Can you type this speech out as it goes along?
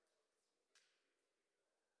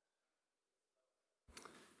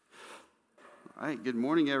All right, good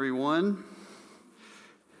morning, everyone.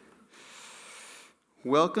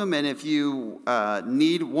 Welcome, and if you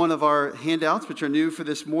need one of our handouts, which are new for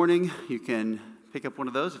this morning, you can pick up one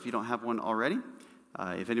of those if you don't have one already.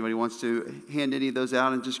 If anybody wants to hand any of those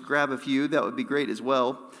out and just grab a few, that would be great as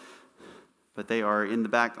well. But they are in the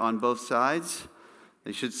back on both sides.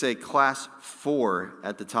 They should say Class 4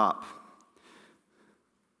 at the top.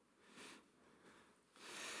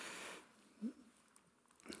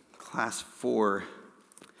 Class 4.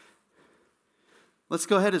 Let's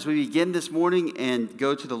go ahead as we begin this morning and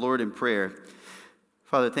go to the Lord in prayer.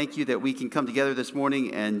 Father, thank you that we can come together this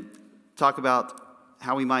morning and talk about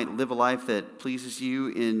how we might live a life that pleases you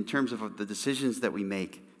in terms of the decisions that we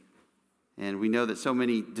make. And we know that so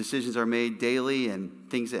many decisions are made daily and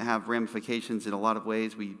things that have ramifications in a lot of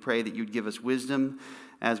ways. We pray that you'd give us wisdom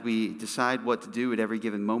as we decide what to do at every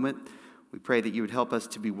given moment. We pray that you would help us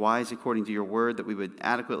to be wise according to your word, that we would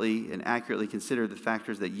adequately and accurately consider the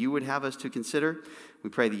factors that you would have us to consider. We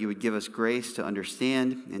pray that you would give us grace to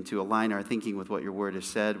understand and to align our thinking with what your word has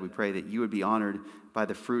said. We pray that you would be honored by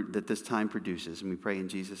the fruit that this time produces. And we pray in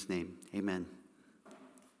Jesus' name, amen.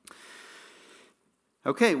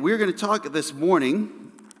 Okay, we're going to talk this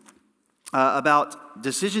morning about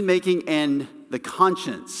decision-making and the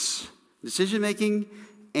conscience. Decision-making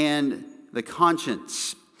and the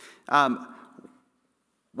conscience.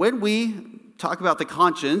 When we talk about the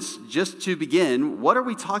conscience, just to begin, what are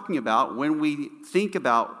we talking about when we think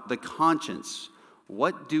about the conscience?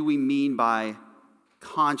 What do we mean by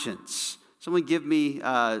conscience? Someone give me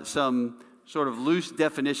some sort of loose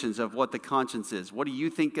definitions of what the conscience is. What do you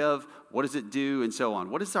think of? What does it do? And so on.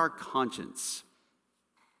 What is our conscience?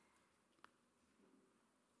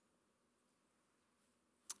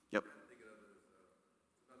 Yep.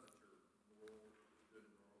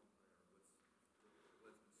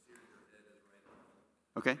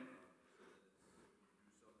 Okay.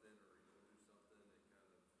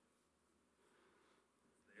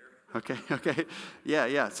 Okay.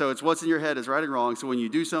 Yeah. So it's what's in your head is right and wrong. So when you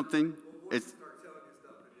do something, it's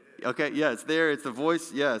okay. Yeah, it's there. It's the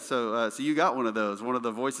voice. Yeah. So you got one of those. One of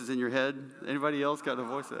the voices in your head. Anybody else got a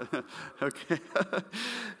voice? Okay.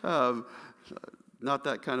 Not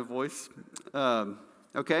that kind of voice.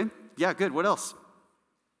 Okay. Yeah. Good. What else?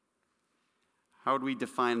 How would we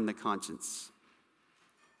define the conscience?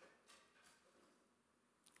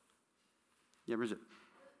 Yeah, Bridget.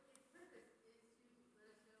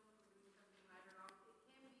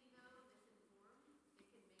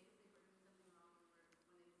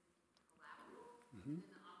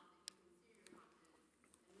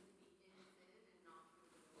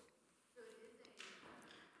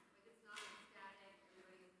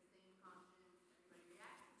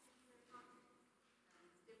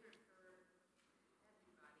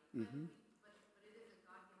 Mm-hmm.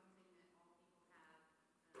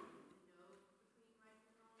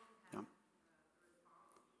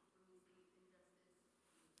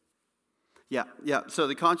 Yeah. So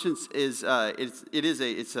the conscience is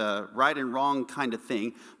it's a right and wrong kind of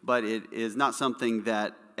thing, but it is not something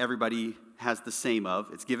that everybody has the same of.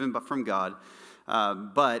 It's given from God,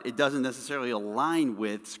 but it doesn't necessarily align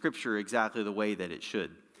with Scripture exactly the way that it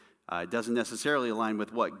should. It doesn't necessarily align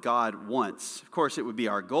with what God wants. Of course, it would be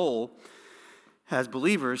our goal as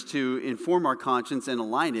believers to inform our conscience and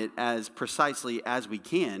align it as precisely as we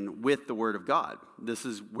can with the Word of God. This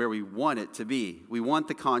is where we want it to be. We want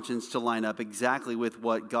the conscience to line up exactly with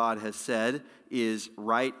what God has said is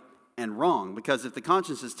right and wrong. Because if the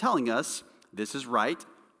conscience is telling us this is right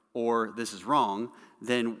or this is wrong,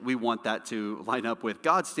 then we want that to line up with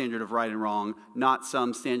God's standard of right and wrong, not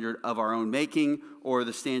some standard of our own making or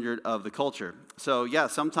the standard of the culture. So yeah,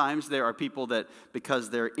 sometimes there are people that because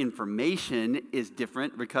their information is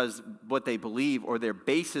different, because what they believe or their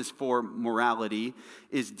basis for morality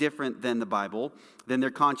is different than the Bible, then their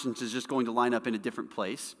conscience is just going to line up in a different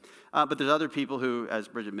place. But there's other people who, as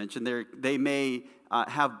Bridget mentioned, they may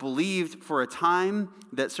have believed for a time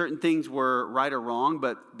that certain things were right or wrong,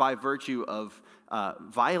 but by virtue of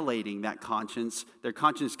violating that conscience, their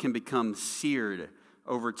conscience can become seared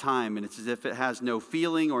over time, and it's as if it has no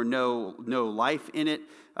feeling or no life in it,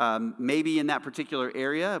 maybe in that particular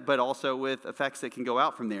area, but also with effects that can go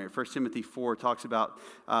out from there. 1 Timothy 4 talks about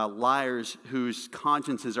liars whose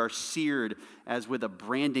consciences are seared as with a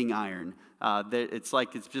branding iron. That it's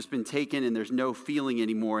like it's just been taken and there's no feeling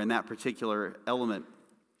anymore in that particular element.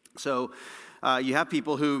 So you have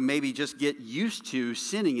people who maybe just get used to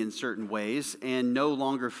sinning in certain ways and no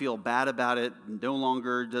longer feel bad about it. No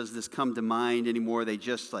longer does this come to mind anymore. They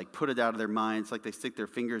just like put it out of their minds, like they stick their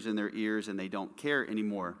fingers in their ears and they don't care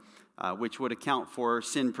anymore, which would account for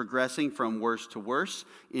sin progressing from worse to worse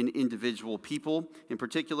in individual people, in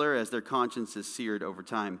particular as their conscience is seared over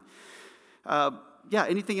time.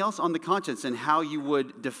 Anything else on the conscience and how you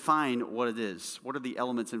would define what it is? What are the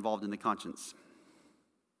elements involved in the conscience?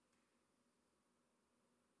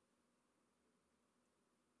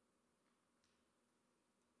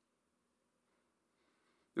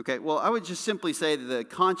 Okay, well, I would just simply say that the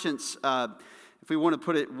conscience, if we want to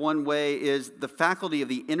put it one way, is the faculty of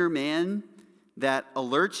the inner man that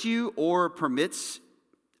alerts you or permits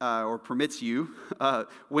you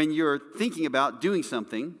when you're thinking about doing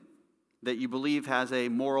something that you believe has a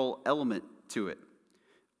moral element to it,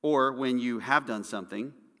 or when you have done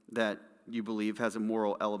something that you believe has a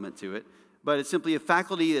moral element to it. But it's simply a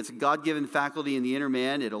faculty, it's a God-given faculty in the inner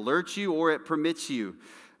man. It alerts you or it permits you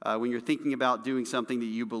when you're thinking about doing something that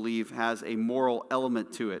you believe has a moral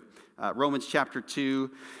element to it. Romans chapter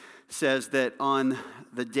 2 says that on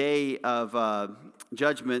the day of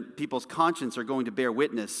judgment, people's conscience are going to bear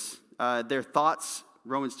witness. Their thoughts,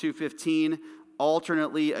 Romans 2:15,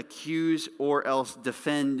 alternately accuse or else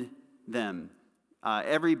defend them.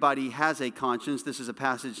 Everybody has a conscience. This is a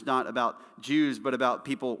passage not about Jews, but about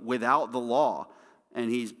people without the law. And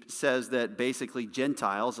he says that basically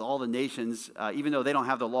Gentiles, all the nations, even though they don't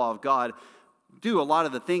have the law of God, do a lot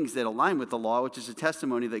of the things that align with the law, which is a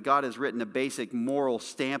testimony that God has written a basic moral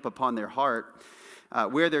stamp upon their heart.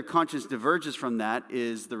 Where their conscience diverges from that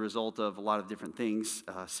is the result of a lot of different things.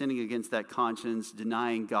 Sinning against that conscience,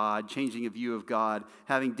 denying God, changing a view of God,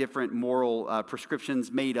 having different moral prescriptions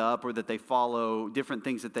made up or that they follow, different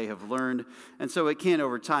things that they have learned. And so it can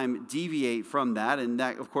over time deviate from that. And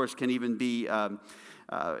that, of course, can even be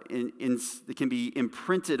it can be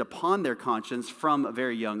imprinted upon their conscience from a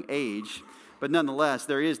very young age. But nonetheless,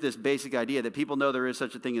 there is this basic idea that people know there is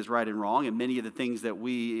such a thing as right and wrong, and many of the things that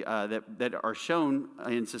we that are shown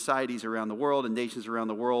in societies around the world and nations around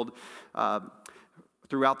the world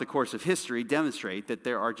throughout the course of history demonstrate that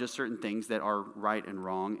there are just certain things that are right and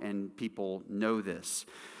wrong, and people know this.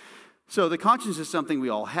 So the conscience is something we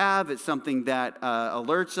all have. It's something that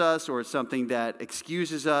alerts us, or it's something that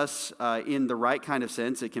excuses us in the right kind of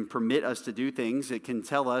sense. It can permit us to do things. It can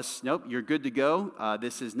tell us, nope, you're good to go.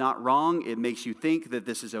 This is not wrong. It makes you think that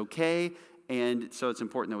this is okay. And so it's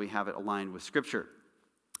important that we have it aligned with Scripture.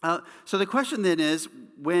 So the question then is,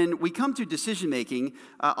 when we come to decision-making,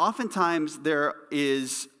 oftentimes there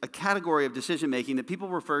is a category of decision-making that people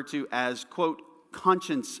refer to as, quote,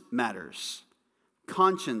 conscience matters.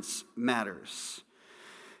 Conscience matters.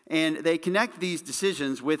 And they connect these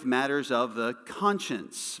decisions with matters of the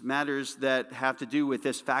conscience, matters that have to do with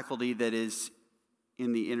this faculty that is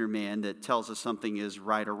in the inner man that tells us something is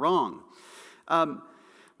right or wrong.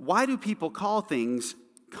 Why do people call things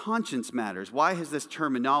conscience matters? Why has this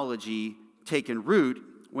terminology taken root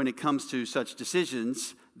when it comes to such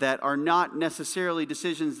decisions that are not necessarily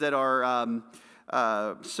decisions that are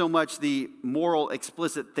so much the moral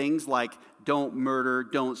explicit things like don't murder,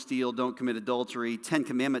 don't steal, don't commit adultery, 10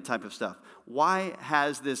 Commandment type of stuff? Why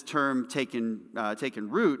has this term taken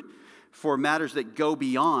root for matters that go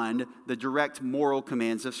beyond the direct moral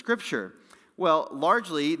commands of Scripture? Well,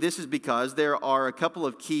 largely this is because there are a couple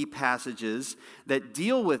of key passages that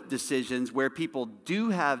deal with decisions where people do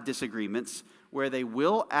have disagreements, where they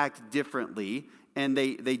will act differently, and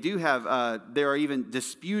they do have, there are even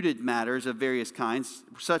disputed matters of various kinds,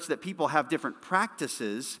 such that people have different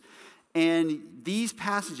practices. And these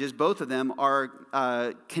passages, both of them, are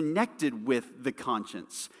connected with the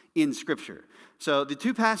conscience in Scripture. So the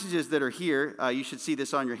two passages that are here, you should see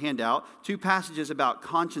this on your handout. Two passages about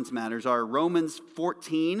conscience matters are Romans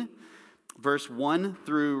 14, verse 1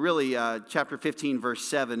 through really chapter 15, verse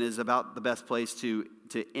 7 is about the best place to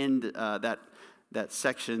end that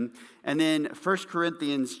section. And then 1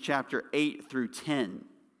 Corinthians chapter 8 through 10.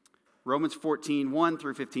 Romans 14, 1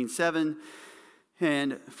 through 15, 7.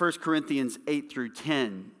 And 1 Corinthians 8 through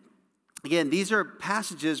 10. Again, these are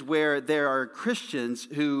passages where there are Christians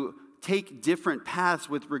who take different paths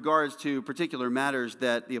with regards to particular matters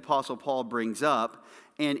that the Apostle Paul brings up.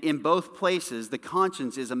 And in both places, the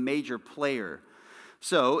conscience is a major player.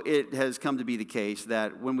 So it has come to be the case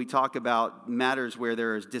that when we talk about matters where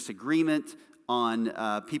there is disagreement on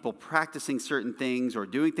people practicing certain things or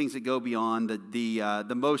doing things that go beyond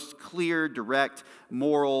the most clear, direct,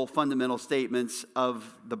 moral, fundamental statements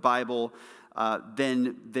of the Bible,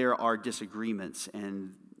 then there are disagreements.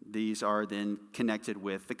 And these are then connected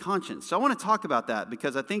with the conscience. So I want to talk about that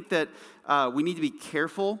because I think that we need to be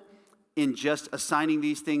careful in just assigning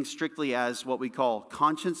these things strictly as what we call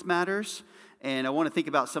conscience matters. And I want to think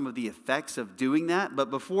about some of the effects of doing that.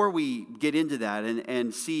 But before we get into that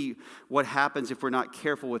and see what happens if we're not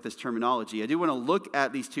careful with this terminology, I do want to look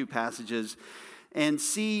at these two passages and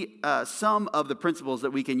see some of the principles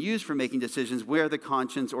that we can use for making decisions where the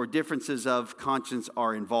conscience or differences of conscience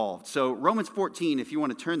are involved. So Romans 14, if you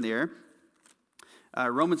want to turn there.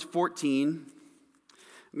 Romans 14,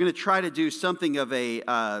 I'm going to try to do something of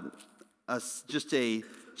just a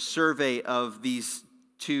survey of these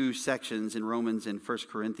two sections in Romans and 1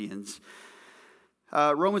 Corinthians.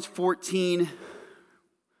 Romans 14,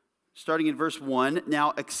 starting in verse 1,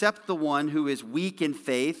 "Now accept the one who is weak in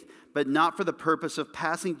faith, but not for the purpose of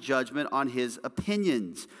passing judgment on his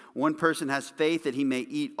opinions. One person has faith that he may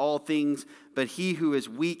eat all things, but he who is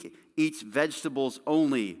weak eats vegetables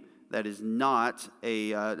only." That is not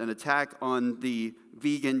an attack on the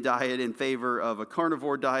vegan diet in favor of a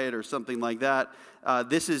carnivore diet or something like that.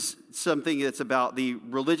 This is something that's about the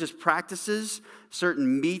religious practices,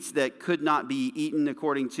 certain meats that could not be eaten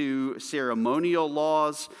according to ceremonial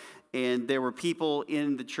laws. And there were people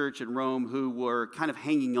in the church in Rome who were kind of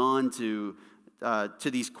hanging on to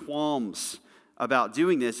these qualms about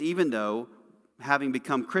doing this, even though, having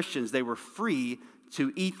become Christians, they were free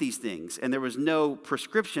to eat these things, and there was no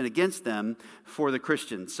prescription against them for the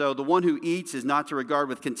Christians. So the one who eats is not to regard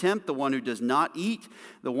with contempt the one who does not eat.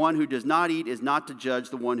 The one who does not eat is not to judge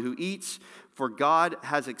the one who eats, for God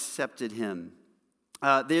has accepted him.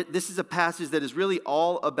 This is a passage that is really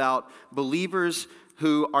all about believers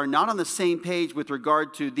who are not on the same page with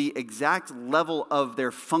regard to the exact level of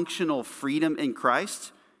their functional freedom in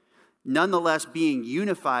Christ, nonetheless being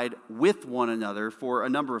unified with one another for a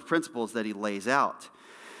number of principles that he lays out.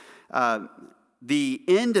 The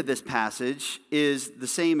end of this passage is the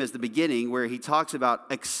same as the beginning, where he talks about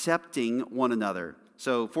accepting one another.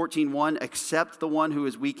 So 14:1, accept the one who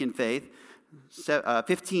is weak in faith.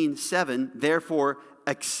 15:7, therefore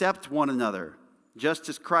accept one another, just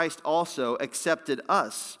as Christ also accepted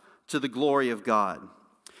us to the glory of God.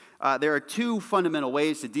 There are two fundamental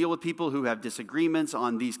ways to deal with people who have disagreements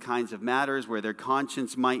on these kinds of matters, where their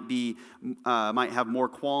conscience might have more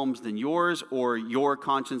qualms than yours, or your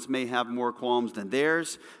conscience may have more qualms than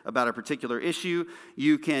theirs about a particular issue.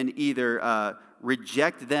 You can either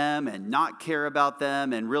reject them and not care about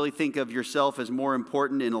them and really think of yourself as more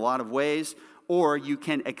important in a lot of ways, or you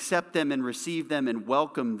can accept them and receive them and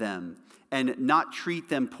welcome them and not treat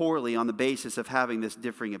them poorly on the basis of having this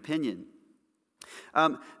differing opinion.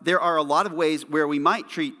 There are a lot of ways where we might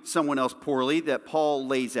treat someone else poorly that Paul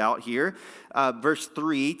lays out here. Verse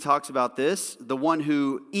 3 talks about this. The one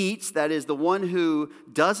who eats, that is the one who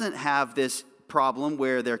doesn't have this problem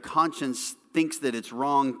where their conscience thinks that it's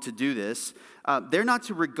wrong to do this, they're not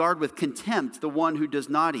to regard with contempt the one who does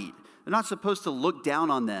not eat. They're not supposed to look down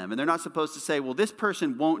on them, and they're not supposed to say, well, this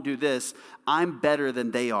person won't do this, I'm better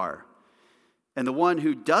than they are. And the one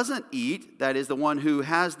who doesn't eat, that is the one who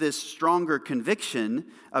has this stronger conviction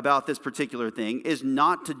about this particular thing, is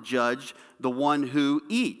not to judge the one who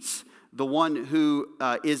eats. The one who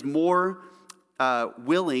is more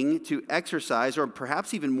willing to exercise, or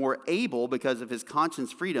perhaps even more able because of his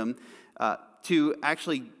conscience freedom, to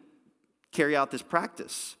actually carry out this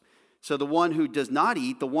practice. So the one who does not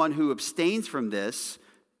eat, the one who abstains from this,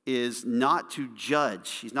 is not to judge.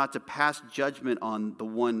 He's not to pass judgment on the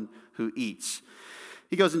one who eats.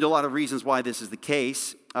 He goes into a lot of reasons why this is the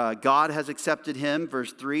case. God has accepted him,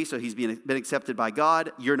 verse 3, so he's been accepted by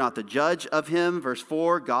God. You're not the judge of him, verse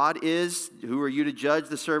 4. God is. Who are you to judge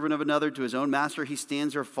the servant of another? To his own master he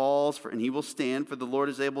stands or falls, and he will stand, for the Lord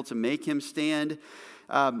is able to make him stand.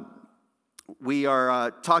 We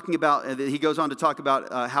are talking about, he goes on to talk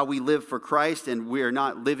about how we live for Christ, and we are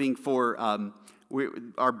not living for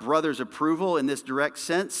our brother's approval in this direct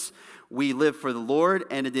sense. We live for the Lord,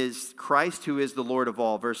 and it is Christ who is the Lord of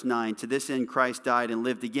all. Verse 9, to this end Christ died and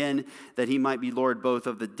lived again, that he might be Lord both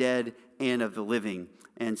of the dead and of the living.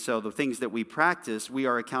 And so the things that we practice, we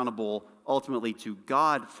are accountable ultimately to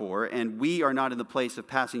God for, and we are not in the place of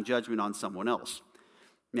passing judgment on someone else.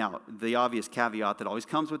 Now, the obvious caveat that always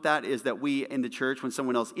comes with that is that we in the church, when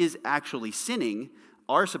someone else is actually sinning,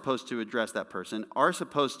 are supposed to address that person, are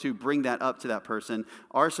supposed to bring that up to that person,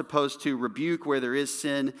 are supposed to rebuke where there is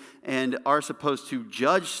sin, and are supposed to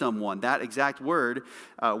judge someone, that exact word,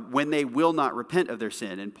 when they will not repent of their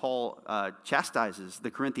sin. And Paul chastises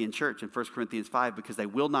the Corinthian church in 1 Corinthians 5 because they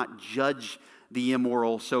will not judge the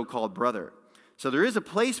immoral so-called brother. So there is a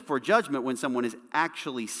place for judgment when someone is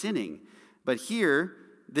actually sinning. But here,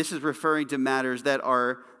 this is referring to matters that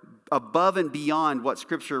are above and beyond what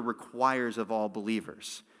Scripture requires of all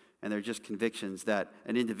believers. And they're just convictions that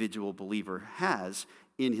an individual believer has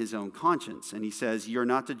in his own conscience. And he says, you're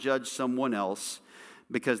not to judge someone else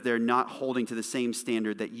because they're not holding to the same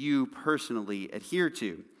standard that you personally adhere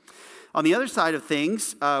to. On the other side of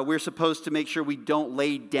things, we're supposed to make sure we don't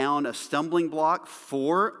lay down a stumbling block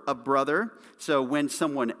for a brother. So when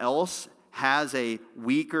someone else has a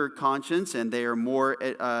weaker conscience and they are more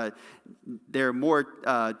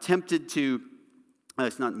tempted to,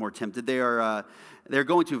 it's not more tempted, they're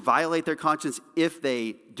going to violate their conscience if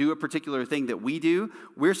they do a particular thing that we do,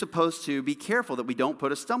 we're supposed to be careful that we don't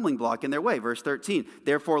put a stumbling block in their way. Verse 13,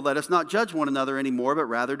 therefore let us not judge one another anymore, but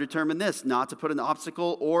rather determine this, not to put an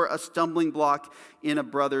obstacle or a stumbling block in a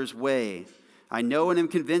brother's way. I know and am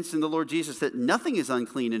convinced in the Lord Jesus that nothing is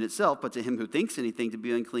unclean in itself, but to him who thinks anything to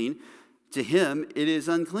be unclean, to him it is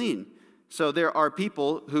unclean. So there are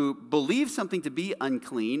people who believe something to be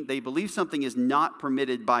unclean, they believe something is not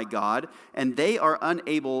permitted by God, and they are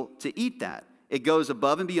unable to eat that. It goes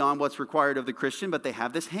above and beyond what's required of the Christian, but they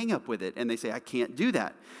have this hang up with it, and they say, I can't do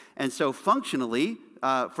that. And so functionally,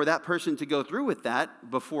 for that person to go through with that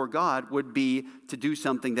before God would be to do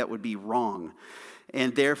something that would be wrong.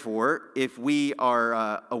 And therefore, if we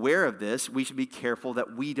are aware of this, we should be careful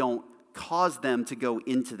that we don't cause them to go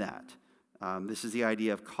into that. This is the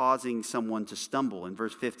idea of causing someone to stumble. In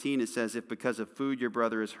verse 15, it says, if because of food your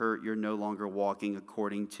brother is hurt, you're no longer walking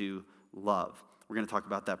according to love. We're going to talk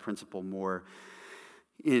about that principle more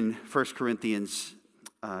in 1 Corinthians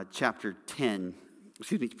chapter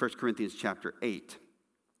 8.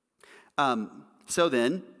 So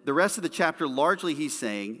then, the rest of the chapter, largely he's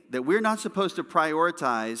saying that we're not supposed to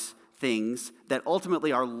prioritize things that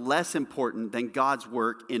ultimately are less important than God's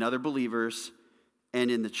work in other believers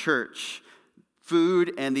and in the church.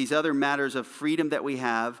 Food and these other matters of freedom that we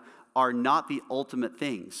have are not the ultimate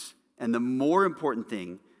things. And the more important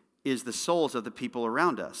thing is the souls of the people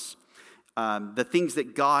around us. The things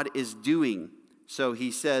that God is doing. So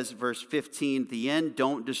he says, verse 15 at the end,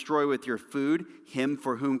 don't destroy with your food him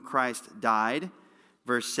for whom Christ died.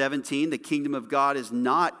 Verse 17, the kingdom of God is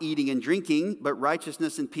not eating and drinking, but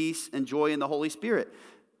righteousness and peace and joy in the Holy Spirit.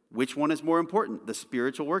 Which one is more important? The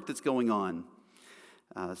spiritual work that's going on.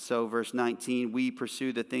 So verse 19, we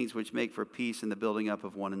pursue the things which make for peace and the building up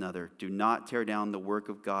of one another. Do not tear down the work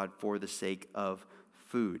of God for the sake of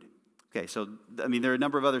food. Okay, so, there are a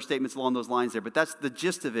number of other statements along those lines there, but that's the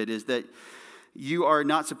gist of it, is that you are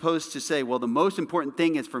not supposed to say, well, the most important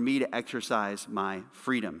thing is for me to exercise my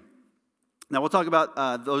freedom. Now, we'll talk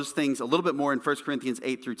about those things a little bit more in 1 Corinthians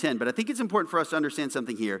 8 through 10, but I think it's important for us to understand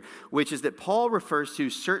something here, which is that Paul refers to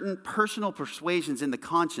certain personal persuasions in the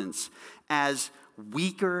conscience as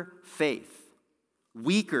weaker faith.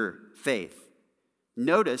 Weaker faith.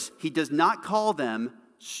 Notice, he does not call them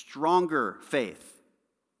stronger faith.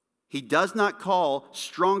 He does not call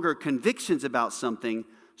stronger convictions about something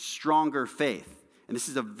stronger faith. And this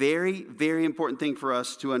is a very, very important thing for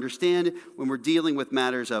us to understand when we're dealing with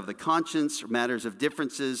matters of the conscience, matters of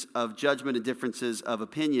differences of judgment and differences of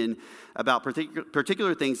opinion about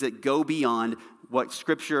particular things that go beyond what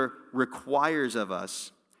Scripture requires of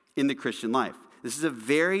us in the Christian life. This is a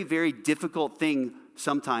very, very difficult thing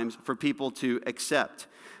sometimes for people to accept.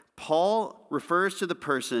 Paul refers to the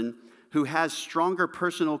person who has stronger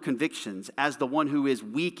personal convictions as the one who is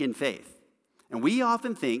weak in faith. And we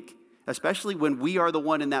often think, especially when we are the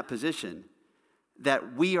one in that position,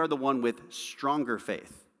 that we are the one with stronger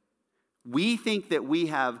faith. We think that we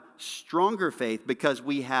have stronger faith because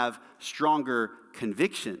we have stronger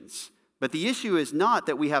convictions. But the issue is not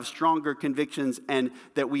that we have stronger convictions and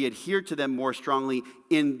that we adhere to them more strongly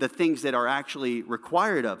in the things that are actually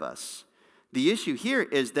required of us. The issue here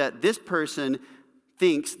is that this person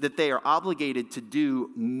thinks that they are obligated to do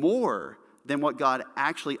more than what God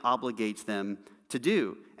actually obligates them to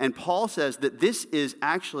do. And Paul says that this is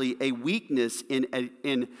actually a weakness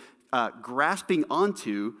in grasping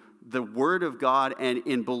onto the Word of God and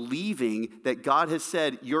in believing that God has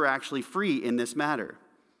said you're actually free in this matter.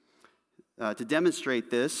 To demonstrate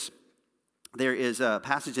this, there is a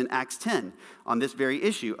passage in Acts 10 on this very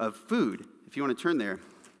issue of food. If you want to turn there.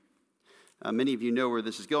 Many of you know where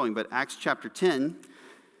this is going, but Acts chapter 10,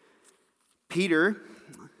 Peter,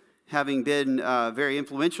 having been very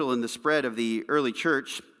influential in the spread of the early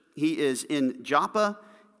church, he is in Joppa,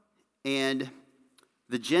 and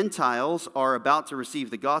the Gentiles are about to receive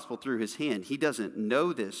the gospel through his hand. He doesn't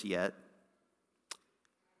know this yet.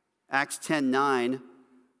 Acts 10:9,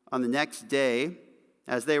 on the next day,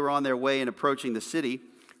 as they were on their way and approaching the city,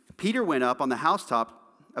 Peter went up on the housetop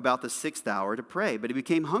about the 6th hour to pray, but he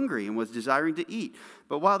became hungry and was desiring to eat.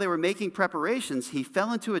 But while they were making preparations, he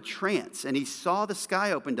fell into a trance, and he saw the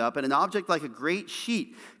sky opened up and an object like a great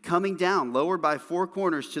sheet coming down, lowered by 4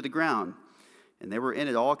 corners to the ground. And there were in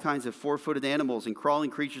it all kinds of 4-footed animals and crawling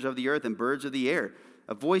creatures of the earth and birds of the air.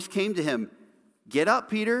 A voice came to him, "Get up,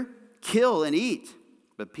 Peter, kill and eat."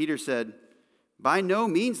 But Peter said, "By no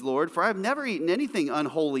means, Lord, for I have never eaten anything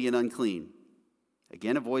unholy and unclean."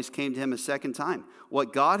 Again, a voice came to him a second time.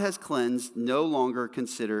 "What God has cleansed, no longer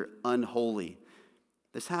consider unholy."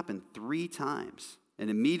 This happened 3 times, and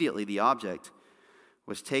immediately the object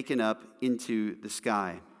was taken up into the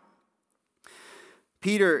sky.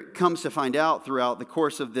 Peter comes to find out throughout the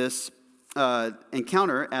course of this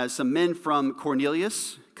encounter as some men from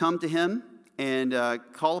Cornelius come to him and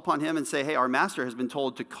call upon him and say, "Hey, our master has been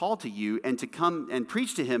told to call to you and to come and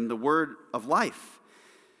preach to him the word of life."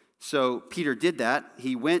 So Peter did that.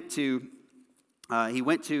 He went to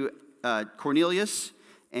Cornelius,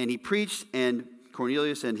 and he preached, and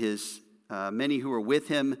Cornelius and his many who were with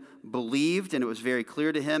him believed, and it was very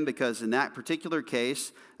clear to him because in that particular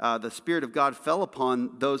case, the Spirit of God fell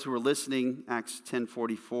upon those who were listening, Acts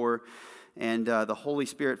 10:44, and the Holy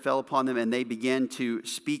Spirit fell upon them, and they began to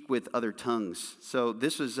speak with other tongues. So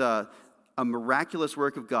this was a miraculous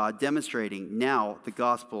work of God demonstrating now the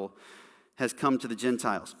gospel has come to the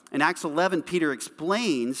Gentiles. In Acts 11, Peter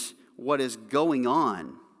explains what is going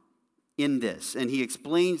on in this, and he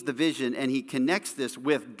explains the vision, and he connects this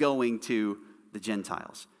with going to the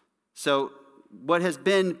Gentiles. So what has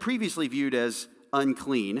been previously viewed as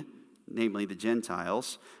unclean, namely the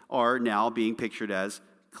Gentiles, are now being pictured as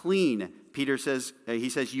clean. Peter says, he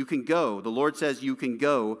says, "You can go." The Lord says, "You can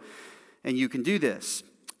go, and you can do this."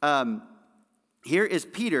 Here is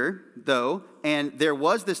Peter, though, and there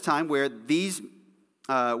was this time where these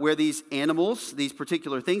animals, these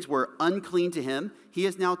particular things, were unclean to him. He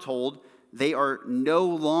is now told they are no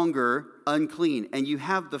longer unclean, and you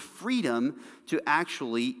have the freedom to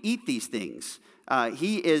actually eat these things.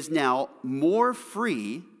 He is now more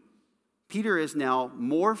free. Peter is now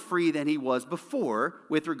more free than he was before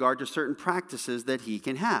with regard to certain practices that he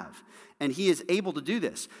can have. And he is able to do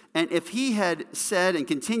this. And if he had said and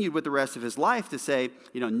continued with the rest of his life to say,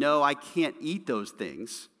 "No, I can't eat those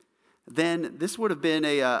things," then this would have been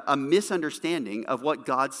a misunderstanding of what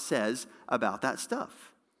God says about that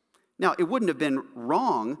stuff. Now, it wouldn't have been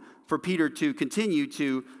wrong for Peter to continue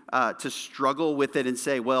to struggle with it and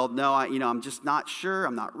say, "Well, no, I'm just not sure,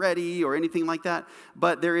 I'm not ready," or anything like that.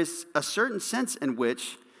 But there is a certain sense in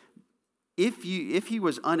which if he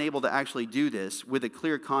was unable to actually do this with a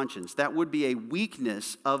clear conscience, that would be a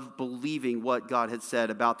weakness of believing what God had said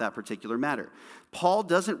about that particular matter. Paul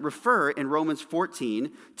doesn't refer in Romans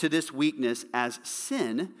 14 to this weakness as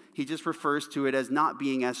sin. He just refers to it as not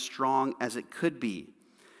being as strong as it could be.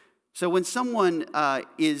 So when someone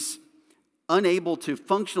is unable to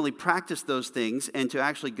functionally practice those things and to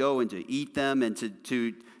actually go and to eat them and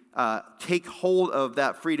to take hold of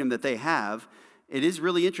that freedom that they have, it is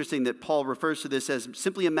really interesting that Paul refers to this as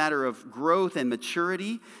simply a matter of growth and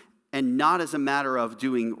maturity and not as a matter of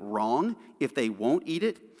doing wrong if they won't eat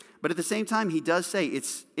it. But at the same time, he does say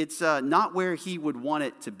it's not where he would want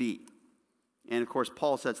it to be. And of course,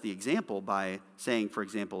 Paul sets the example by saying, for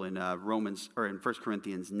example, in Romans or in 1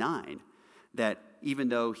 Corinthians 9, that even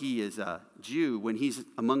though he is a Jew, when he's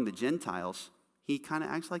among the Gentiles, he kind of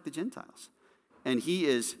acts like the Gentiles. And he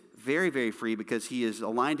is very, very free because he has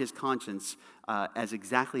aligned his conscience as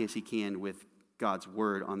exactly as he can with God's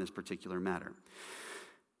word on this particular matter.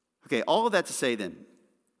 Okay, all of that to say then,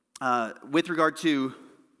 with regard to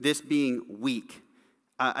this being weak,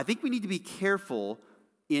 I think we need to be careful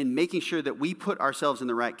in making sure that we put ourselves in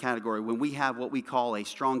the right category when we have what we call a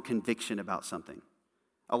strong conviction about something.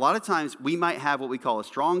 A lot of times we might have what we call a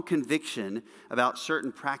strong conviction about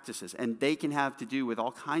certain practices, and they can have to do with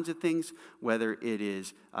all kinds of things, whether it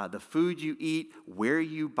is the food you eat, where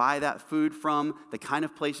you buy that food from, the kind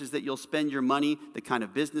of places that you'll spend your money, the kind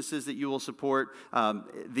of businesses that you will support,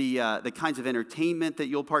 the kinds of entertainment that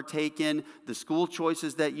you'll partake in, the school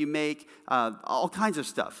choices that you make, all kinds of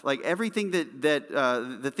stuff. Like everything that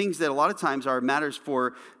the things that a lot of times are matters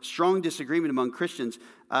for strong disagreement among Christians.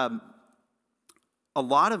 A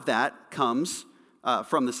lot of that comes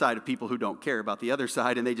from the side of people who don't care about the other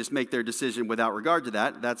side, and they just make their decision without regard to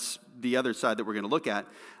that. That's the other side that we're going to look at.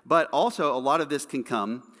 But also, a lot of this can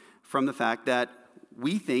come from the fact that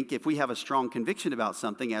we think if we have a strong conviction about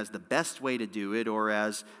something as the best way to do it or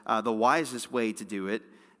as the wisest way to do it,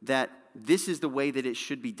 that this is the way that it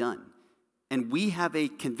should be done. And we have a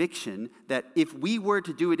conviction that if we were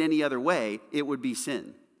to do it any other way, it would be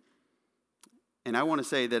sin. And I want to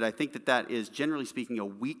say that I think that that is, generally speaking, a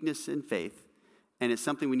weakness in faith, and it's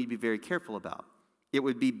something we need to be very careful about. It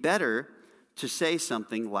would be better to say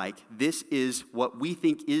something like, this is what we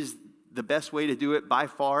think is the best way to do it by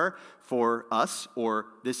far for us, or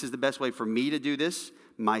this is the best way for me to do this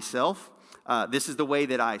myself. This is the way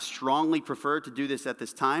that I strongly prefer to do this at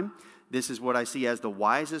this time. This is what I see as the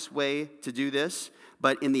wisest way to do this.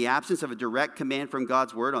 But in the absence of a direct command from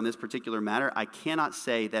God's word on this particular matter, I cannot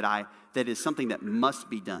say that is something that must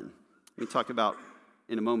be done. Let me talk about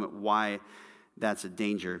in a moment why that's a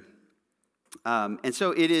danger. And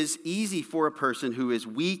so it is easy for a person who is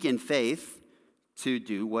weak in faith to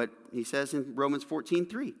do what he says in Romans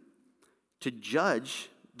 14:3, to judge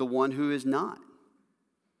the one who is not.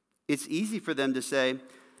 It's easy for them to say,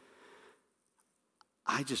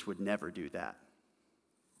 I just would never do that.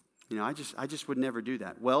 I just would never do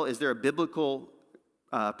that. Well, is there a biblical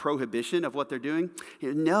prohibition of what they're doing?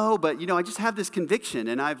 No, but, I just have this conviction,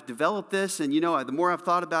 and I've developed this, and, the more I've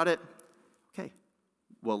thought about it, okay.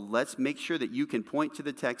 Well, let's make sure that you can point to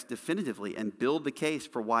the text definitively and build the case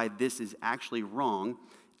for why this is actually wrong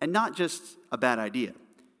and not just a bad idea.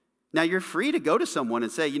 Now, you're free to go to someone and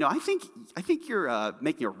say, I think you're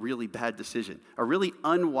making a really bad decision, a really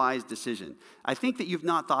unwise decision. I think that you've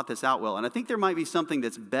not thought this out well, and I think there might be something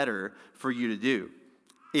that's better for you to do.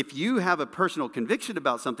 If you have a personal conviction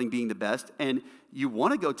about something being the best and you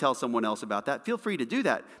want to go tell someone else about that, feel free to do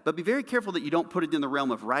that. But be very careful that you don't put it in the realm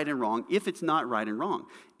of right and wrong if it's not right and wrong.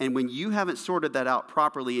 And when you haven't sorted that out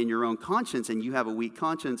properly in your own conscience and you have a weak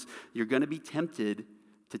conscience, you're going to be tempted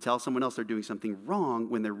to tell someone else they're doing something wrong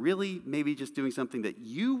when they're really maybe just doing something that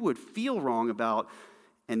you would feel wrong about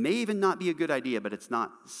and may even not be a good idea, but it's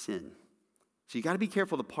not sin. So you got to be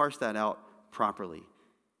careful to parse that out properly.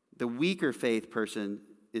 The weaker faith person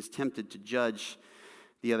is tempted to judge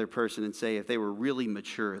the other person and say if they were really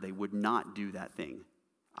mature, they would not do that thing.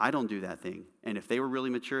 I don't do that thing. And if they were really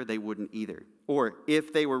mature, they wouldn't either. Or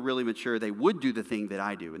if they were really mature, they would do the thing that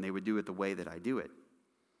I do, and they would do it the way that I do it.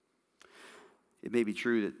 It may be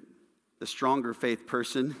true that the stronger faith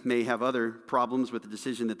person may have other problems with the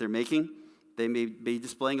decision that they're making. They may be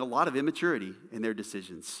displaying a lot of immaturity in their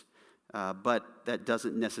decisions. But that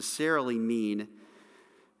doesn't necessarily mean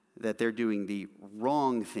that they're doing the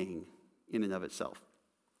wrong thing in and of itself.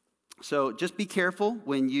 So just be careful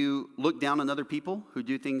when you look down on other people who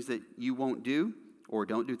do things that you won't do or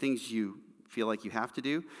don't do things you feel like you have to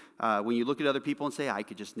do. When you look at other people and say, I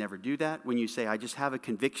could just never do that. When you say, I just have a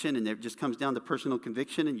conviction, and it just comes down to personal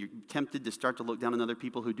conviction, and you're tempted to start to look down on other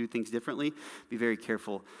people who do things differently, be very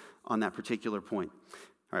careful on that particular point.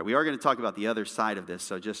 All right, we are going to talk about the other side of this,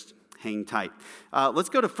 so just hang tight. Let's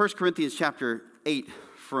go to 1 Corinthians chapter 8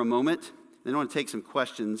 for a moment. Then I want to take some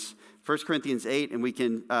questions. 1 Corinthians 8, and we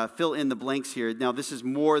can fill in the blanks here. Now, this is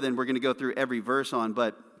more than we're going to go through every verse on,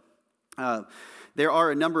 but there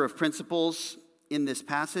are a number of principles in this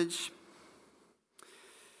passage.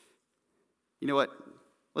 You know what?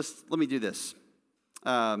 Let me do this.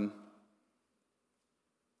 Let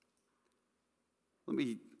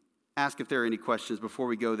me ask if there are any questions before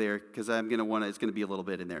we go there, because it's going to be a little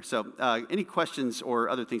bit in there. So any questions or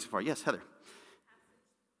other things so far? Yes, Heather.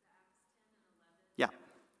 Yeah.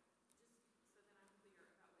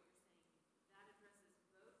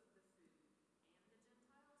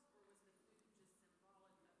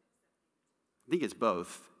 I think it's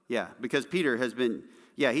both, yeah, because Peter has been,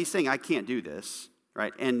 he's saying, I can't do this,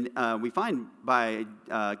 right? And we find by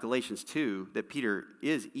Galatians 2 that Peter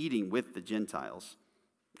is eating with the Gentiles.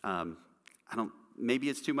 Maybe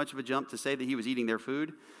it's too much of a jump to say that he was eating their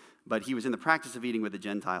food, but he was in the practice of eating with the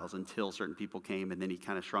Gentiles until certain people came, and then he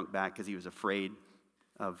kind of shrunk back because he was afraid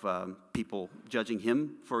of people judging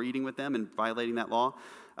him for eating with them and violating that law.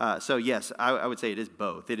 So yes, I would say it is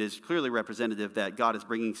both. It is clearly representative that God is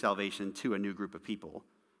bringing salvation to a new group of people.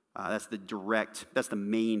 That's the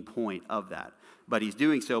main point of that. But he's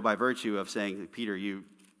doing so by virtue of saying, Peter, you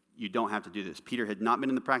don't have to do this. Peter had not been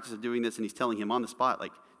in the practice of doing this, and he's telling him on the spot,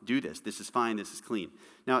 like, do this. This is fine. This is clean.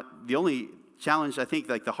 Now, the only challenge, I think,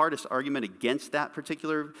 like the hardest argument against that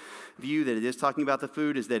particular view that it is talking about the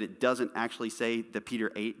food is that it doesn't actually say that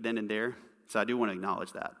Peter ate then and there. So I do want to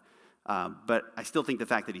acknowledge that. But I still think the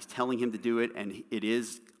fact that he's telling him to do it and it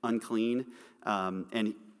is unclean,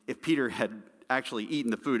 and if Peter had actually eaten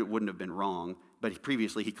the food, it wouldn't have been wrong. But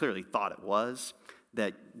previously, he clearly thought it was,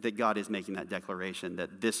 that God is making that declaration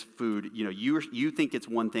that this food, you think it's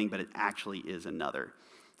one thing, but it actually is another.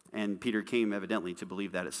 And Peter came evidently to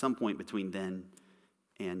believe that at some point between then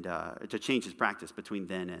and to change his practice between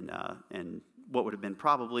then and what would have been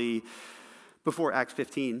probably before Acts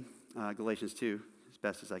 15, Galatians 2.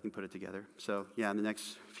 best as I can put it together. So, yeah, in the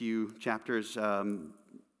next few chapters, I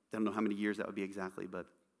don't know how many years that would be exactly, but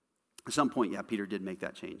at some point, yeah, Peter did make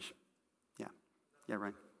that change. Yeah. Yeah,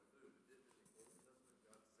 Ryan.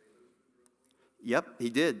 Yep, he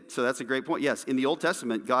did. So that's a great point. Yes, in the Old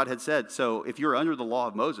Testament, God had said, so if you're under the law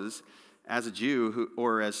of Moses, as a Jew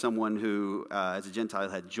or as someone who, as a Gentile,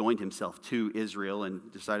 had joined himself to Israel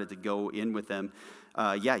and decided to go in with them,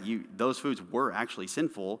 those foods were actually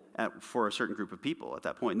sinful for a certain group of people at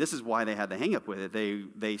that point. And this is why they had the hang up with it.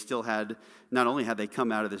 They still had, not only had they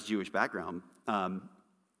come out of this Jewish background,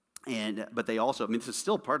 but they also, this is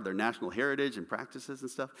still part of their national heritage and practices and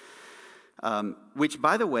stuff. Which,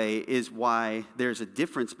 by the way, is why there's a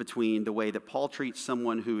difference between the way that Paul treats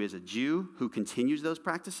someone who is a Jew who continues those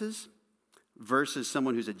practices versus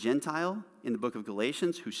someone who's a Gentile in the book of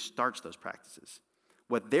Galatians who starts those practices.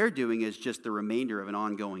 What they're doing is just the remainder of an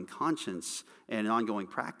ongoing conscience and an ongoing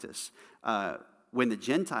practice. When the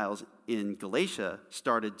Gentiles in Galatia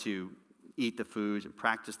started to eat the foods and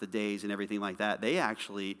practice the days and everything like that, they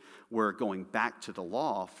actually were going back to the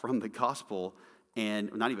law from the gospel,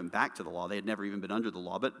 and not even back to the law. They had never even been under the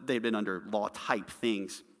law, but they'd been under law-type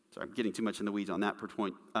things. Sorry, I'm getting too much in the weeds on that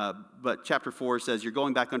point. But chapter 4 says you're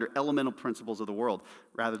going back under elemental principles of the world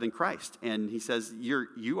rather than Christ. And he says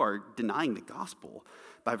you are denying the gospel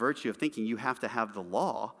by virtue of thinking you have to have the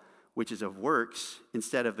law, which is of works,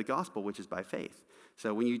 instead of the gospel, which is by faith.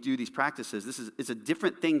 So when you do these practices, it's a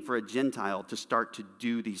different thing for a Gentile to start to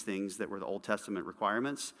do these things that were the Old Testament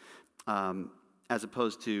requirements, as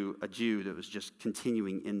opposed to a Jew that was just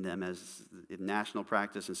continuing in them as a national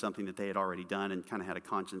practice and something that they had already done and kind of had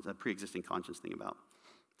a pre-existing conscience thing about.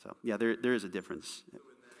 So, yeah, there is a difference.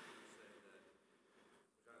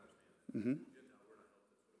 Mm-hmm.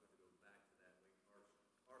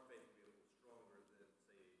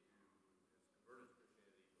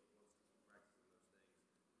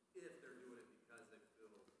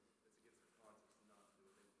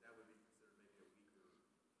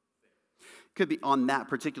 Could be on that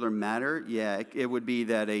particular matter, yeah. It would be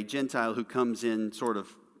that a Gentile who comes in sort of,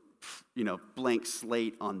 blank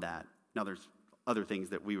slate on that. Now, there's other things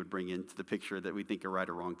that we would bring into the picture that we think are right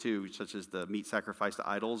or wrong too, such as the meat sacrifice to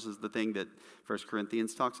idols is the thing that 1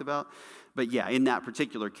 Corinthians talks about. But yeah, in that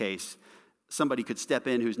particular case, somebody could step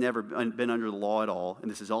in who's never been under the law at all,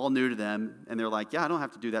 and this is all new to them, and they're like, yeah, I don't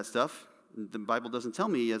have to do that stuff. The Bible doesn't tell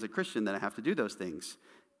me as a Christian that I have to do those things.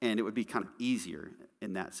 And it would be kind of easier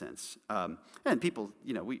in that sense. And people,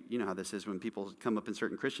 you know how this is when people come up in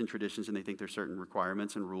certain Christian traditions and they think there's certain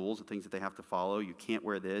requirements and rules and things that they have to follow. You can't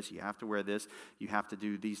wear this, you have to wear this, you have to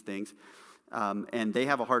do these things. And they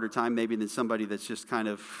have a harder time maybe than somebody that's just kind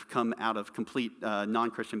of come out of complete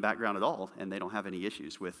non-Christian background at all, and they don't have any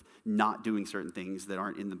issues with not doing certain things that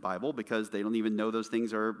aren't in the Bible because they don't even know those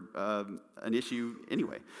things are an issue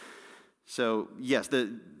anyway. So, yes,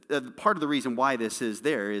 the part of the reason why this is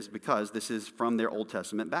there is because this is from their Old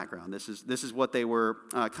Testament background. This is what they were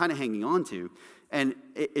kind of hanging on to. And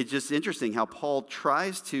it's just interesting how Paul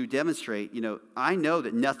tries to demonstrate, I know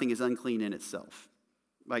that nothing is unclean in itself.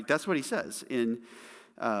 Like, that's what he says in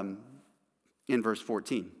verse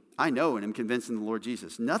 14. I know and am convinced in the Lord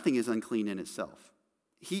Jesus, nothing is unclean in itself.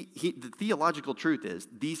 The theological truth is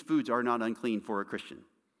these foods are not unclean for a Christian.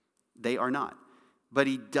 They are not. But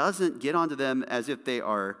he doesn't get onto them as if they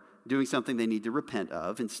are doing something they need to repent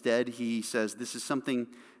of. Instead, he says this is something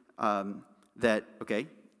that,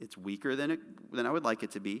 it's weaker than I would like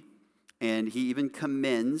it to be. And he even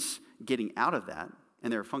commends getting out of that.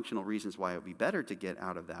 And there are functional reasons why it would be better to get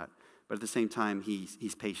out of that. But at the same time,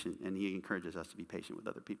 he's patient, and he encourages us to be patient with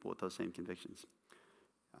other people with those same convictions.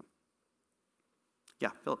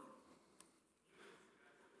 Yeah, Philip.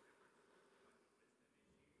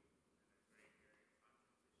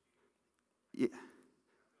 Yeah.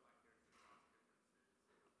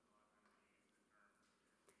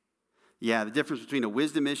 Yeah, the difference between a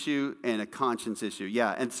wisdom issue and a conscience issue.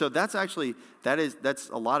 Yeah, and so that's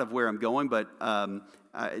a lot of where I'm going, but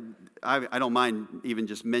I don't mind even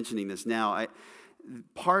just mentioning this now.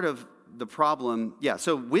 Part of the problem,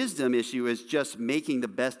 so wisdom issue is just making the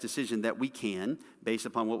best decision that we can based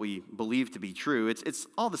upon what we believe to be true. It's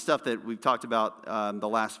all the stuff that we've talked about the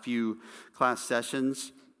last few class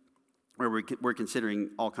sessions, where we're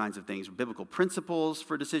considering all kinds of things, biblical principles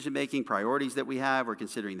for decision-making, priorities that we have, we're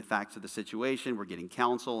considering the facts of the situation, we're getting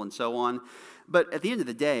counsel, and so on. But at the end of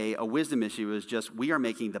the day, a wisdom issue is just we are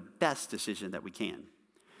making the best decision that we can.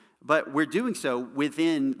 But we're doing so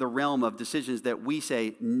within the realm of decisions that we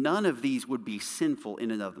say none of these would be sinful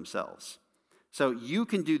in and of themselves. So you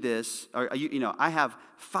can do this, or I have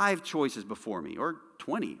 5 choices before me, or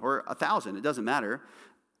 20, or 1,000, it doesn't matter.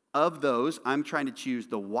 Of those, I'm trying to choose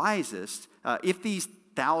the wisest. If these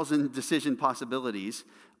 1,000 decision possibilities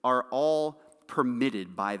are all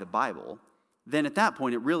permitted by the Bible, then at that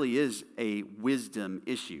point it really is a wisdom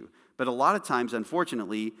issue. But a lot of times,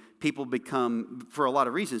 unfortunately, people become, for a lot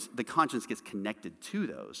of reasons, the conscience gets connected to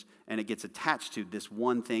those, and it gets attached to this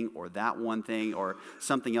one thing or that one thing or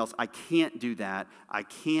something else. I can't do that. I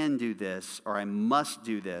can do this, or I must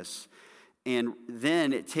do this. And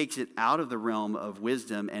then it takes it out of the realm of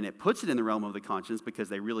wisdom and it puts it in the realm of the conscience because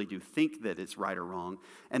they really do think that it's right or wrong.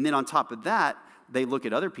 And then on top of that, they look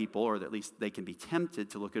at other people, or at least they can be tempted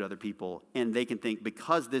to look at other people, and they can think,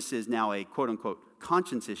 because this is now a quote-unquote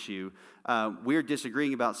conscience issue, we're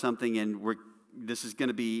disagreeing about something, and this is going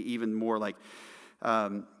to be even more like,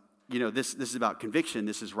 this is about conviction.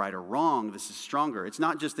 This is right or wrong. This is stronger. It's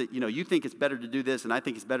not just that, you think it's better to do this, and I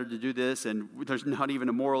think it's better to do this, and there's not even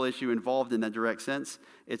a moral issue involved in that direct sense.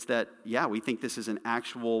 It's that, we think this is an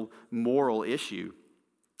actual moral issue,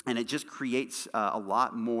 and it just creates a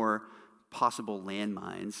lot more possible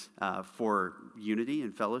landmines for unity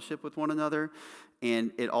and fellowship with one another.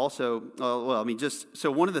 And it also,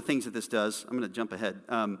 so one of the things that this does, I'm going to jump ahead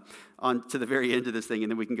on to the very end of this thing, and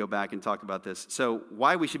then we can go back and talk about this. So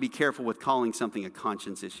why we should be careful with calling something a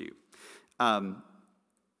conscience issue. Let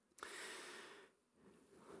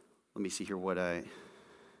me see here let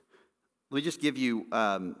me just give you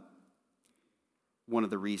one of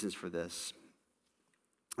the reasons for this.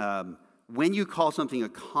 When you call something a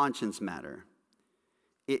conscience matter,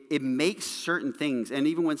 it makes certain things, and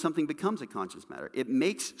even when something becomes a conscience matter, it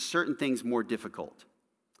makes certain things more difficult.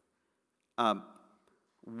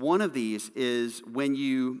 One of these is when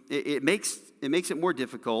it makes it more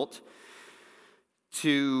difficult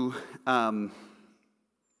to,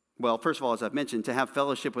 first of all, as I've mentioned, to have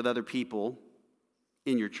fellowship with other people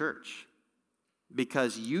in your church,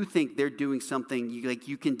 because you think they're doing something,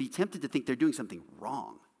 you can be tempted to think they're doing something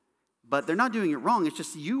wrong. But they're not doing it wrong. It's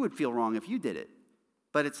just you would feel wrong if you did it.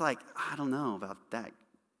 But it's like, I don't know about that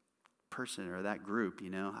person or that group,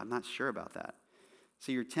 I'm not sure about that.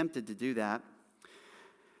 So you're tempted to do that.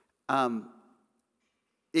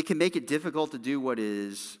 It can make it difficult to do what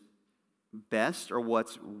is best or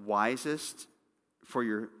what's wisest for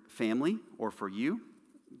your family or for you.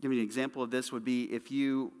 Give me an example of this would be if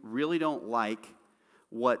you really don't like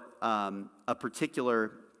what a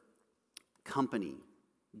particular company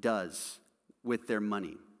does with their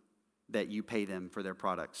money that you pay them for their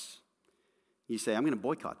products. You say, I'm going to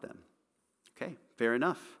boycott them. Okay, fair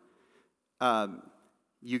enough.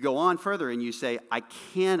 You go on further and you say, I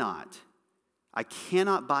cannot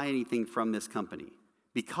buy anything from this company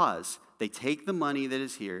because they take the money that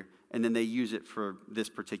is here and then they use it for this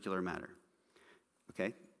particular matter.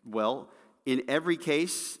 Okay, well, in every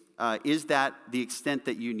case, is that the extent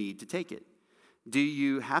that you need to take it? Do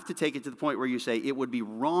you have to take it to the point where you say, it would be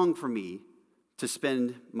wrong for me to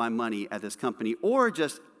spend my money at this company, or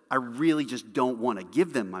I really just don't want to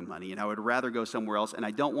give them my money and I would rather go somewhere else and I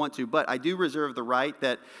don't want to, but I do reserve the right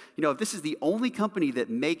that, if this is the only company that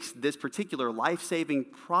makes this particular life-saving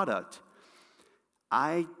product,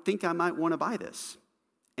 I think I might want to buy this.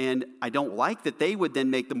 And I don't like that they would then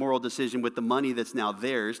make the moral decision with the money that's now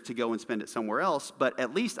theirs to go and spend it somewhere else, but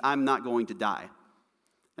at least I'm not going to die.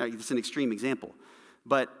 Now, it's an extreme example,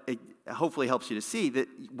 but it hopefully helps you to see that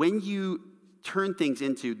when you turn things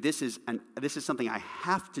into this is something I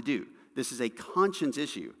have to do, this is a conscience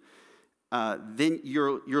issue, then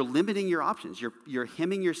you're limiting your options. You're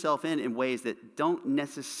hemming yourself in ways that don't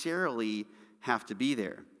necessarily have to be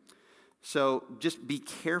there. So just be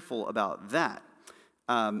careful about that.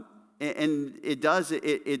 And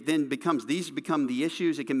it then these become the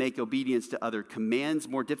issues. It can make obedience to other commands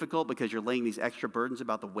more difficult because you're laying these extra burdens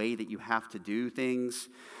about the way that you have to do things.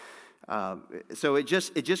 So it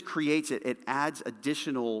just creates it adds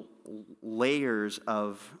additional layers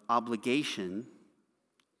of obligation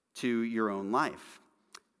to your own life.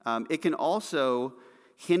 It can also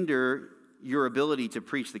hinder your ability to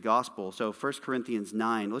preach the gospel. So 1 Corinthians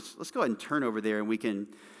 9, let's go ahead and turn over there and we can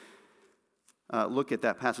look at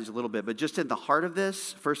that passage a little bit. But just at the heart of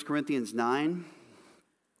this, 1 Corinthians 9,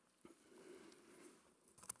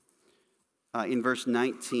 in verse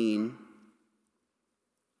 19,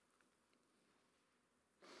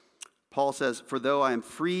 Paul says, "For though I am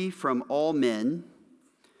free from all men,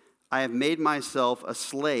 I have made myself a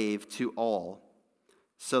slave to all,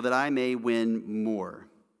 so that I may win more.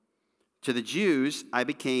 To the Jews I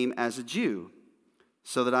became as a Jew,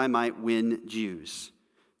 so that I might win Jews.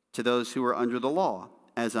 To those who are under the law,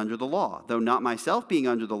 as under the law, though not myself being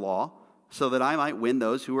under the law, so that I might win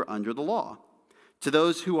those who are under the law. To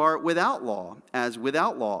those who are without law, as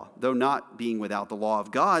without law, though not being without the law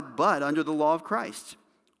of God, but under the law of Christ.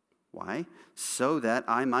 Why? So that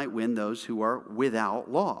I might win those who are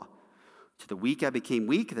without law. To the weak I became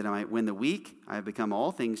weak, that I might win the weak. I have become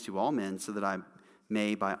all things to all men, so that I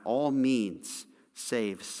may by all means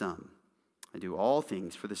save some. I do all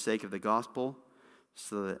things for the sake of the gospel,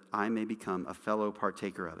 so that I may become a fellow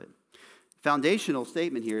partaker of it. Foundational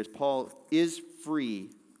statement here is Paul is free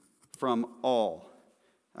from all.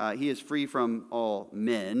 He is free from all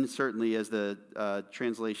men, certainly as the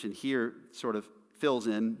translation here sort of fills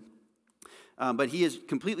in. But he is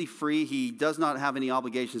completely free. He does not have any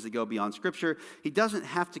obligations that go beyond Scripture. He doesn't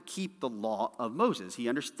have to keep the law of Moses. He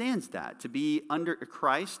understands that. To be under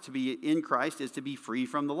Christ, to be in Christ, is to be free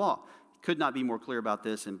from the law. Could not be more clear about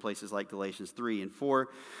this in places like Galatians 3 and 4.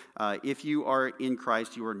 If you are in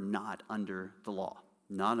Christ, you are not under the law.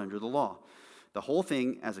 Not under the law. The whole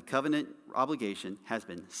thing, as a covenant obligation, has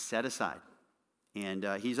been set aside. And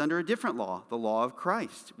he's under a different law, the law of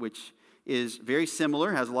Christ, which is very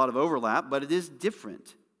similar, has a lot of overlap, but it is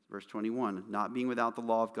different. Verse 21, not being without the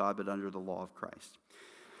law of God, but under the law of Christ.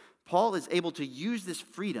 Paul is able to use this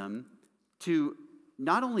freedom to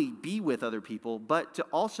not only be with other people, but to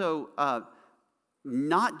also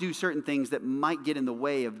not do certain things that might get in the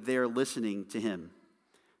way of their listening to him.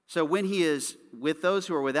 So when he is with those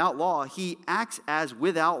who are without law, he acts as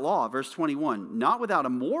without law. Verse 21, not without a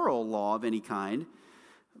moral law of any kind,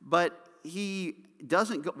 but he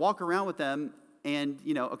doesn't walk around with them and,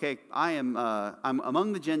 okay, I'm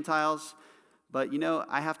among the Gentiles, but,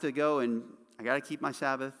 I have to go and I got to keep my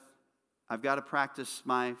Sabbath. I've got to practice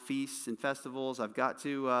my feasts and festivals. I've got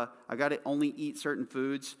to only eat certain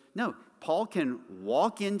foods. No, Paul can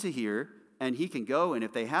walk into here and he can go, and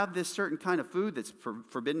if they have this certain kind of food that's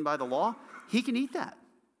forbidden by the law, he can eat that.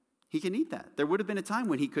 He can eat that. There would have been a time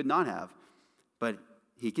when he could not have, but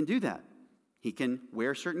he can do that. He can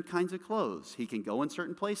wear certain kinds of clothes. He can go in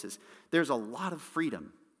certain places. There's a lot of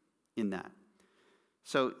freedom in that.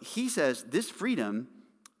 So he says, this freedom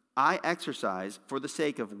I exercise for the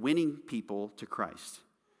sake of winning people to Christ.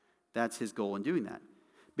 That's his goal in doing that.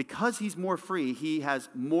 Because he's more free, he has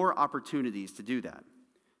more opportunities to do that.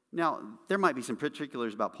 Now, there might be some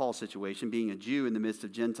particulars about Paul's situation, being a Jew in the midst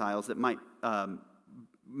of Gentiles, that might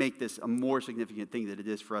make this a more significant thing than it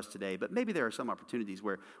is for us today. But maybe there are some opportunities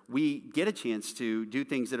where we get a chance to do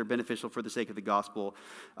things that are beneficial for the sake of the gospel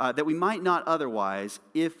that we might not otherwise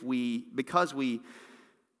because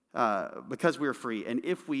we're free, and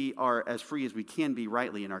if we are as free as we can be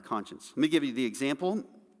rightly in our conscience. Let me give you the example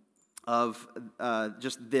of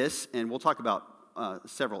just this, and we'll talk about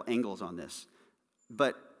several angles on this.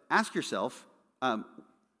 But ask yourself,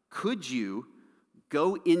 could you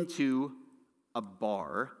go into a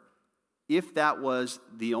bar if that was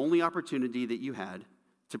the only opportunity that you had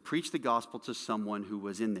to preach the gospel to someone who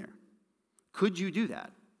was in there? Could you do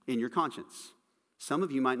that in your conscience? Some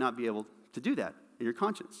of you might not be able to do that in your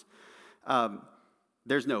conscience.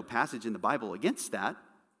 There's no passage in the Bible against that,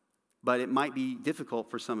 but it might be difficult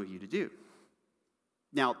for some of you to do.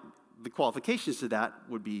 Now, the qualifications to that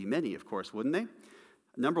would be many, of course, wouldn't they?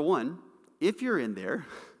 Number one, if you're in there,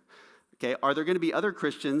 okay, are there going to be other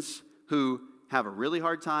Christians who have a really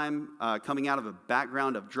hard time coming out of a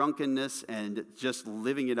background of drunkenness and just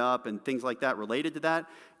living it up and things like that related to that?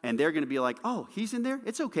 And they're going to be like, oh, he's in there?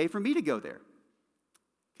 It's okay for me to go there.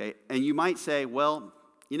 Okay, and you might say, well,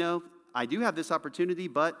 I do have this opportunity,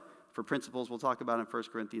 but for principles we'll talk about in 1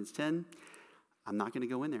 Corinthians 10, I'm not going to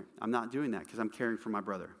go in there. I'm not doing that because I'm caring for my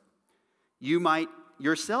brother. You might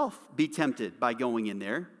yourself be tempted by going in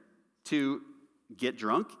there to get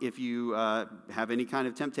drunk if you have any kind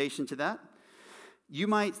of temptation to that. You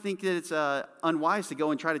might think that it's unwise to go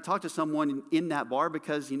and try to talk to someone in that bar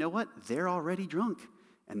because, you know what? They're already drunk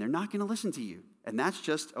and they're not going to listen to you. And that's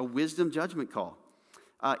just a wisdom judgment call.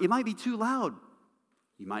 It might be too loud.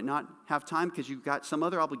 You might not have time because you've got some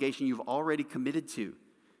other obligation you've already committed to.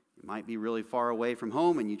 You might be really far away from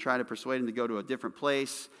home and you try to persuade them to go to a different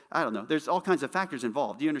place. I don't know. There's all kinds of factors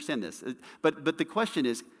involved. Do you understand this? But the question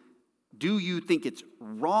is, do you think it's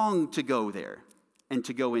wrong to go there and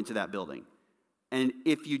to go into that building? And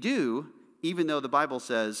if you do, even though the Bible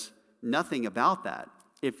says nothing about that,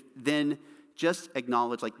 then just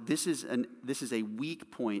acknowledge this is a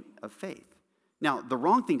weak point of faith. Now, the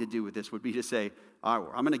wrong thing to do with this would be to say, all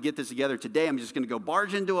right, I'm going to get this together today. I'm just going to go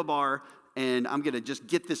barge into a bar and I'm going to just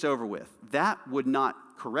get this over with. That would not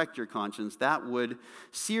correct your conscience. That would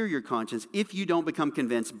sear your conscience if you don't become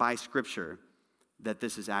convinced by Scripture that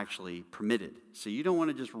this is actually permitted. So you don't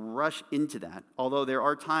want to just rush into that, although there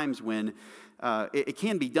are times when it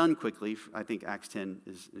can be done quickly. I think Acts 10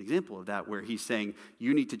 is an example of that, where he's saying,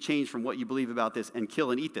 you need to change from what you believe about this and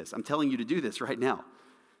kill and eat this. I'm telling you to do this right now.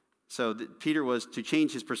 So Peter was to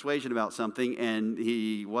change his persuasion about something, and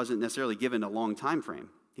he wasn't necessarily given a long time frame.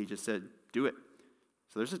 He just said, do it.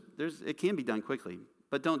 So it can be done quickly,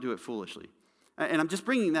 but don't do it foolishly. And I'm just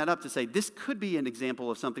bringing that up to say this could be an example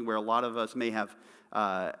of something where a lot of us may have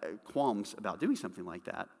qualms about doing something like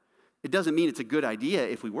that. It doesn't mean it's a good idea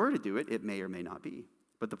if we were to do it. It may or may not be.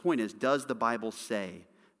 But the point is, does the Bible say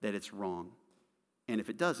that it's wrong? And if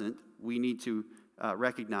it doesn't, we need to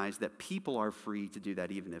recognize that people are free to do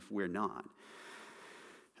that even if we're not.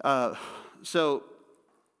 So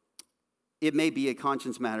it may be a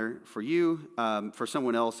conscience matter for you. For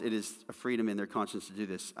someone else, it is a freedom in their conscience to do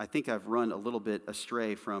this. I think I've run a little bit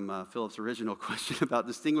astray from Philip's original question about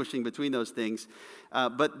distinguishing between those things.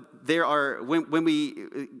 But there are,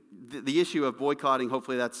 the issue of boycotting,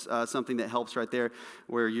 hopefully that's something that helps right there,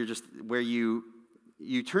 where you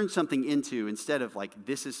turn something into, instead of like,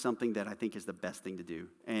 this is something that I think is the best thing to do,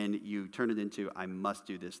 and you turn it into, I must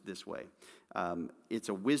do this way. It's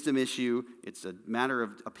a wisdom issue. It's a matter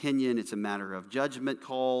of opinion. It's a matter of judgment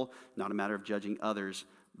call, not a matter of judging others,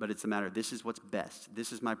 but it's a matter of, this is what's best.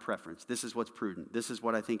 This is my preference. This is what's prudent. This is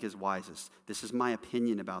what I think is wisest. This is my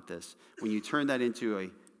opinion about this. When you turn that into a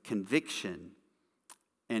conviction,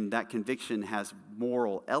 and that conviction has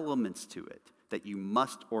moral elements to it that you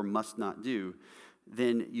must or must not do,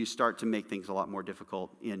 then you start to make things a lot more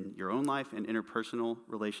difficult in your own life and interpersonal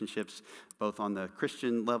relationships, both on the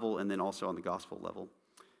Christian level and then also on the gospel level.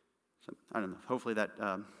 So, I don't know. Hopefully that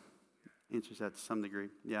answers that to some degree.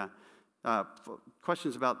 Yeah.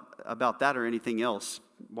 Questions about that or anything else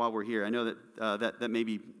while we're here? I know that may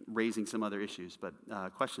be raising some other issues, but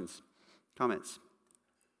questions, comments?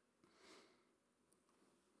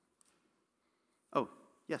 Oh,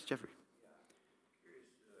 yes, Jeffrey.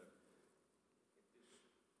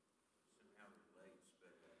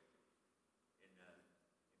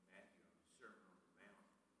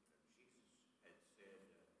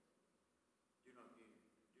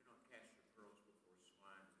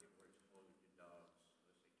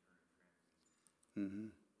 Mm-hmm.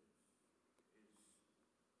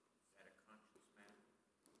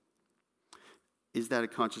 Is that a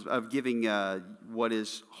conscious of giving what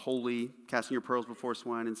is holy, casting your pearls before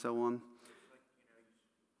swine, and so on?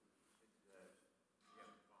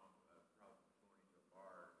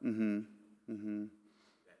 Mm-hmm. Mm-hmm.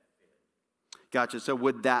 Gotcha. So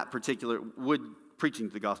would preaching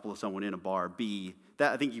the gospel to someone in a bar be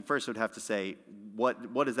that? I think you first would have to say,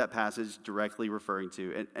 what is that passage directly referring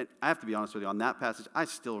to? And I have to be honest with you, on that passage, I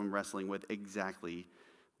still am wrestling with exactly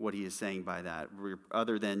what he is saying by that,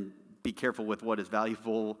 other than be careful with what is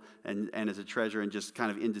valuable and as a treasure, and just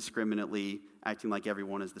kind of indiscriminately acting like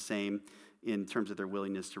everyone is the same in terms of their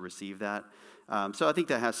willingness to receive that. So I think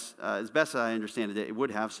that has, as best as I understand it, it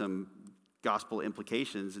would have some gospel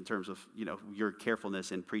implications in terms of, your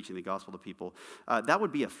carefulness in preaching the gospel to people. That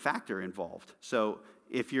would be a factor involved. So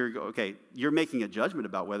if you're making a judgment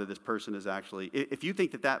about whether this person is actually, if you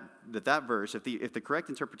think that verse, if the correct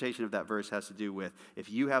interpretation of that verse has to do with, if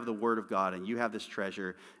you have the word of God and you have this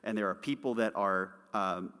treasure, and there are people that are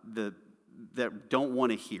that don't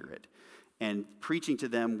want to hear it, and preaching to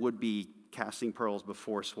them would be casting pearls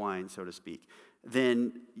before swine, so to speak,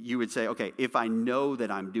 then you would say, okay, if I know that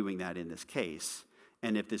I'm doing that in this case,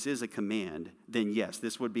 and if this is a command, then yes,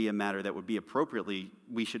 this would be a matter that would be appropriately,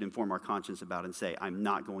 we should inform our conscience about and say, I'm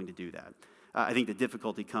not going to do that. I think the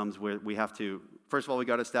difficulty comes where we have to, first of all, we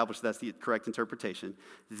got to establish that's the correct interpretation.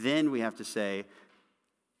 Then we have to say,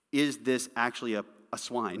 is this actually a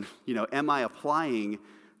swine? Am I applying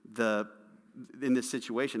in this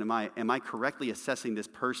situation, am I correctly assessing this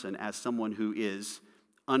person as someone who is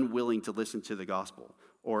unwilling to listen to the gospel,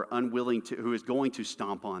 or who is going to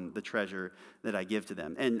stomp on the treasure that I give to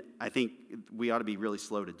them? And I think we ought to be really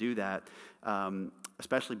slow to do that,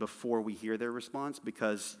 especially before we hear their response,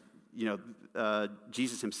 because,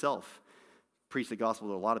 Jesus himself preached the gospel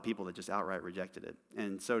to a lot of people that just outright rejected it.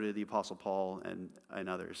 And so did the Apostle Paul and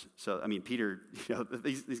others. So, Peter,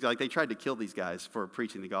 these guys, they tried to kill these guys for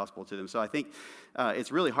preaching the gospel to them. So I think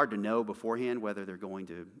it's really hard to know beforehand whether they're going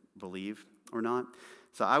to believe or not.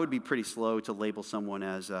 So I would be pretty slow to label someone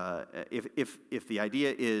as, if the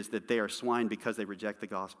idea is that they are swine because they reject the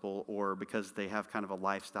gospel, or because they have kind of a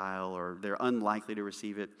lifestyle, or they're unlikely to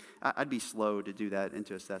receive it, I'd be slow to do that and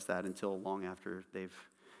to assess that until long after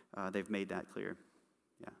they've made that clear.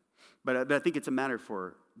 Yeah. But I think it's a matter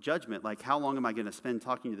for judgment. Like, how long am I going to spend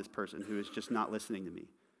talking to this person who is just not listening to me?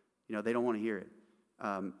 They don't want to hear it.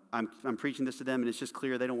 I'm preaching this to them, and it's just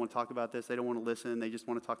clear they don't want to talk about this. They don't want to listen. They just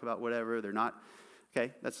want to talk about whatever. They're not,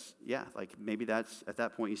 okay, like maybe that's, at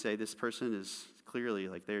that point you say this person is clearly,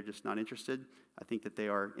 like they're just not interested. I think that they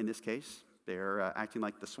are, in this case, they're acting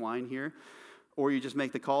like the swine here. Or you just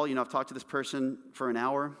make the call, I've talked to this person for an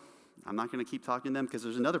hour. I'm not going to keep talking to them because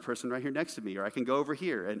there's another person right here next to me, or I can go over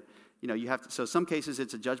here. And, you have to, so some cases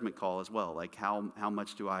it's a judgment call as well, like how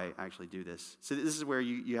much do I actually do this? So this is where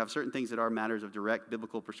you have certain things that are matters of direct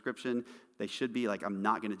biblical prescription. They should be like, I'm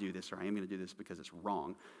not going to do this, or I am going to do this because it's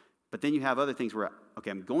wrong. But then you have other things where, okay,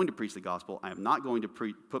 I'm going to preach the gospel. I am not going to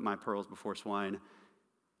put my pearls before swine,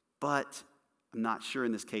 but I'm not sure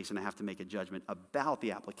in this case, and I have to make a judgment about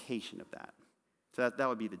the application of that. So that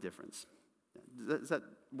would be the difference. Is that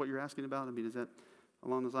what you're asking about? I mean, is that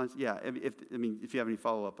along those lines? Yeah, if you have any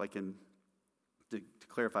follow-up, I can, to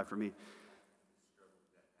clarify for me.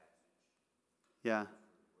 Yeah.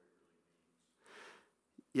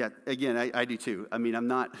 Yeah, again, I do too. I mean,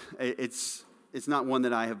 it's not one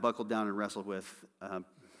that I have buckled down and wrestled with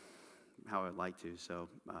how I'd like to. So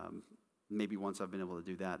maybe once I've been able to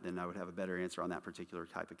do that, then I would have a better answer on that particular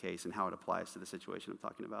type of case and how it applies to the situation I'm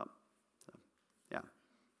talking about. So, yeah.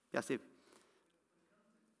 Yeah, Steve.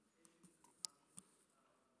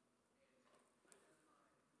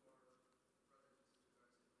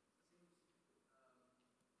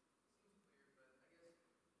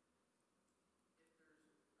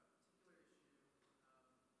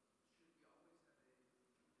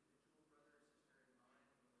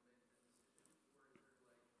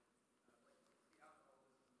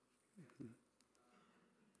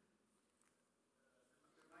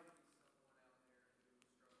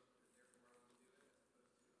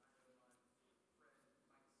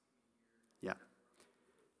 Yeah.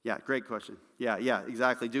 Yeah, great question. Yeah,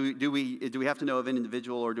 exactly. Do we have to know of an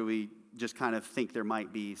individual, or do we just kind of think there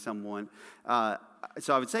might be someone?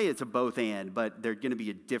 So I would say it's a both and, but there's going to be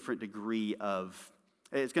a different degree of,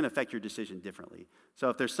 it's going to affect your decision differently. So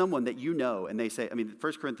if there's someone that you know, and they say,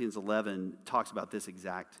 1 Corinthians 11 talks about this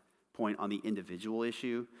exact point on the individual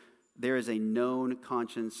issue. There is a known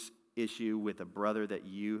conscience issue with a brother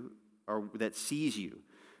that sees you.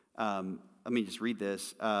 Let me just read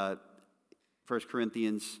this. 1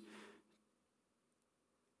 Corinthians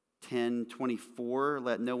 10:24,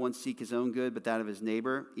 let no one seek his own good, but that of his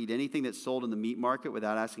neighbor. Eat anything that's sold in the meat market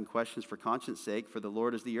without asking questions for conscience sake, for the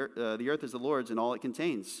earth is the Lord's and all it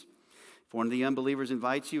contains. If one of the unbelievers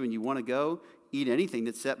invites you and you want to go, eat anything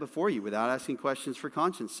that's set before you without asking questions for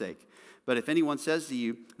conscience sake. But if anyone says to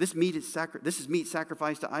you, this is meat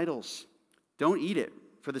sacrificed to idols, don't eat it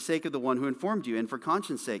for the sake of the one who informed you and for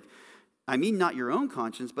conscience sake. I mean not your own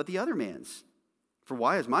conscience, but the other man's. For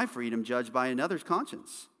why is my freedom judged by another's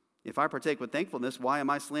conscience? If I partake with thankfulness, why am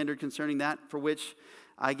I slandered concerning that for which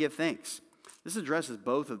I give thanks? This addresses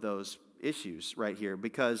both of those issues right here,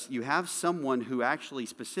 because you have someone who actually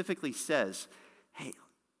specifically says, hey,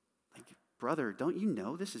 like, brother, don't you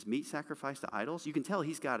know this is meat sacrificed to idols? You can tell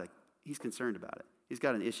he's concerned about it. He's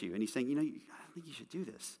got an issue, and he's saying, I don't think you should do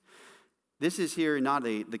this. This is here not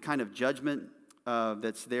the kind of judgment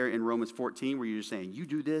that's there in Romans 14 where you're just saying, you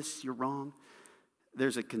do this, you're wrong.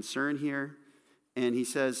 There's a concern here, and he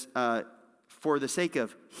says, for the sake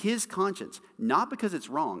of his conscience, not because it's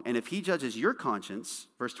wrong. And if he judges your conscience,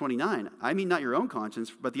 verse 29, I mean not your own conscience,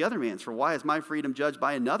 but the other man's. For why is my freedom judged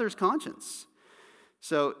by another's conscience?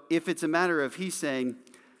 So if it's a matter of he's saying,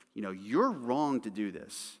 you're wrong to do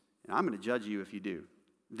this, and I'm going to judge you if you do,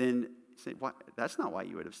 then say, that's not why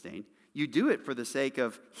you would abstain. You do it for the sake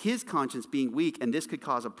of his conscience being weak, and this could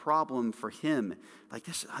cause a problem for him. Like,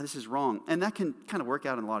 this is wrong. And that can kind of work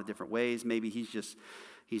out in a lot of different ways. Maybe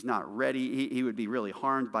he's not ready. He would be really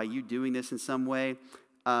harmed by you doing this in some way.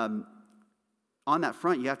 On that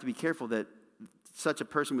front, you have to be careful that such a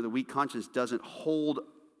person with a weak conscience doesn't hold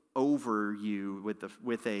over you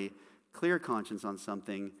with a clear conscience on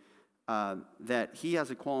something that he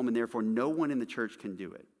has a qualm, and therefore no one in the church can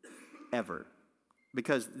do it, ever.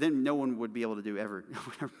 Because then no one would be able to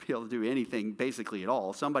do anything basically at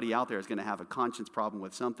all. Somebody out there is going to have a conscience problem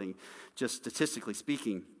with something, just statistically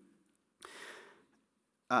speaking.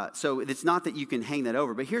 So it's not that you can hang that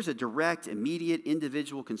over, but here's a direct, immediate,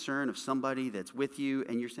 individual concern of somebody that's with you,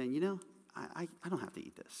 and you're saying, I don't have to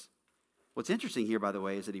eat this. What's interesting here, by the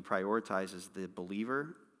way, is that he prioritizes the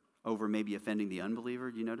believer over maybe offending the unbeliever.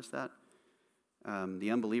 Do you notice that?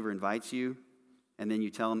 The unbeliever invites you, and then you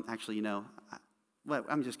tell him, actually,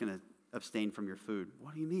 I'm just going to abstain from your food.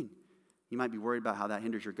 What do you mean? You might be worried about how that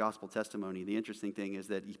hinders your gospel testimony. The interesting thing is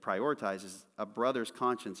that he prioritizes a brother's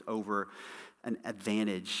conscience over an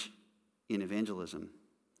advantage in evangelism.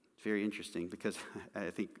 It's very interesting because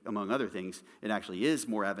I think, among other things, it actually is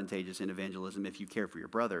more advantageous in evangelism if you care for your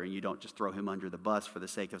brother and you don't just throw him under the bus for the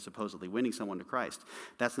sake of supposedly winning someone to Christ.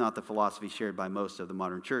 That's not the philosophy shared by most of the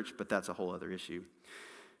modern church, but that's a whole other issue.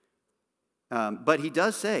 But he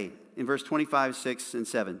does say in verse 25, 6, and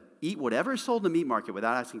 7, eat whatever is sold in the meat market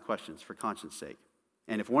without asking questions for conscience sake.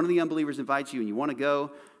 And if one of the unbelievers invites you and you want to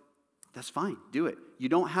go, that's fine, do it. You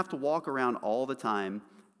don't have to walk around all the time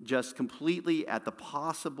just completely at the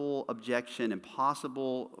possible objection and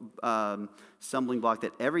possible stumbling block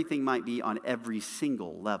that everything might be on every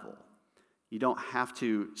single level. You don't have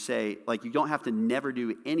to say, you don't have to never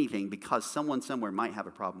do anything because someone somewhere might have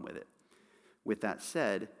a problem with it. With that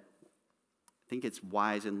said, I think it's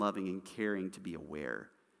wise and loving and caring to be aware.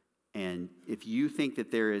 And if you think that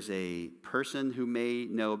there is a person who may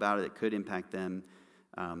know about it that could impact them,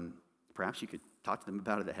 perhaps you could talk to them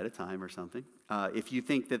about it ahead of time or something. If you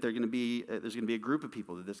think that there's going to be a group of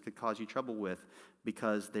people that this could cause you trouble with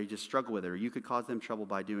because they just struggle with it, or you could cause them trouble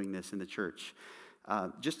by doing this in the church,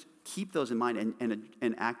 just keep those in mind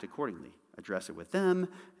and act accordingly. Address it with them.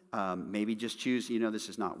 Maybe just choose, this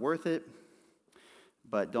is not worth it.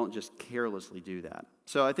 But don't just carelessly do that.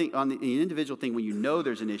 So I think on the individual thing, when you know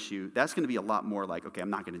there's an issue, that's going to be a lot more like, okay, I'm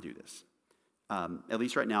not going to do this. At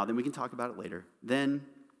least right now. Then we can talk about it later.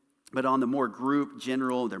 But on the more group,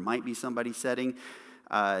 general, there might be somebody setting,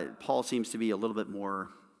 Paul seems to be a little bit more,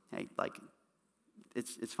 hey,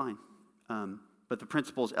 it's fine. But the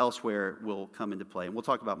principles elsewhere will come into play. And we'll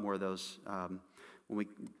talk about more of those when we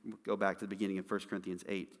go back to the beginning of 1 Corinthians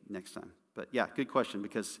 8 next time. But yeah, good question,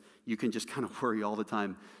 because you can just kind of worry all the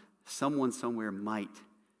time. Someone somewhere might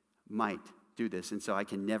do this, and so I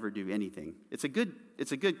can never do anything. It's a good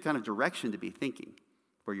kind of direction to be thinking,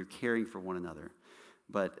 where you're caring for one another.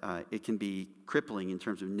 But it can be crippling in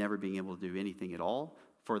terms of never being able to do anything at all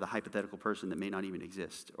for the hypothetical person that may not even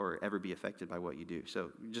exist or ever be affected by what you do.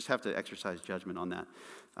 So you just have to exercise judgment on that,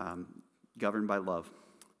 governed by love.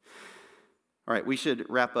 All right, we should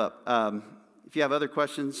wrap up. If you have other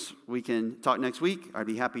questions, we can talk next week. I'd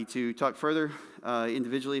be happy to talk further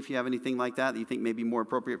individually if you have anything like that you think may be more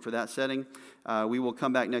appropriate for that setting. We will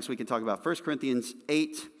come back next week and talk about 1 Corinthians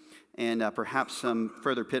 8 and perhaps some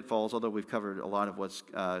further pitfalls, although we've covered a lot of what's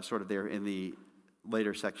sort of there in the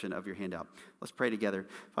later section of your handout. Let's pray together.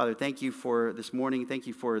 Father, thank you for this morning. Thank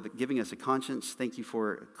you for giving us a conscience. Thank you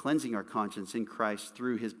for cleansing our conscience in Christ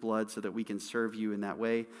through his blood so that we can serve you in that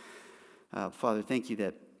way. Father, thank you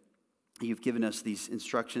that you've given us these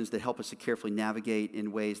instructions that help us to carefully navigate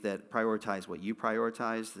in ways that prioritize what you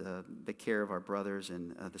prioritize, the care of our brothers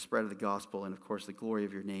and the spread of the gospel and, of course, the glory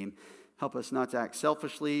of your name. Help us not to act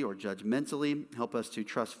selfishly or judgmentally. Help us to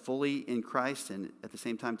trust fully in Christ and at the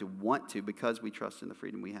same time to want to, because we trust in the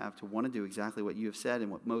freedom we have, to want to do exactly what you have said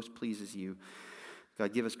and what most pleases you.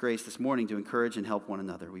 God, give us grace this morning to encourage and help one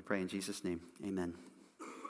another. We pray in Jesus' name. Amen.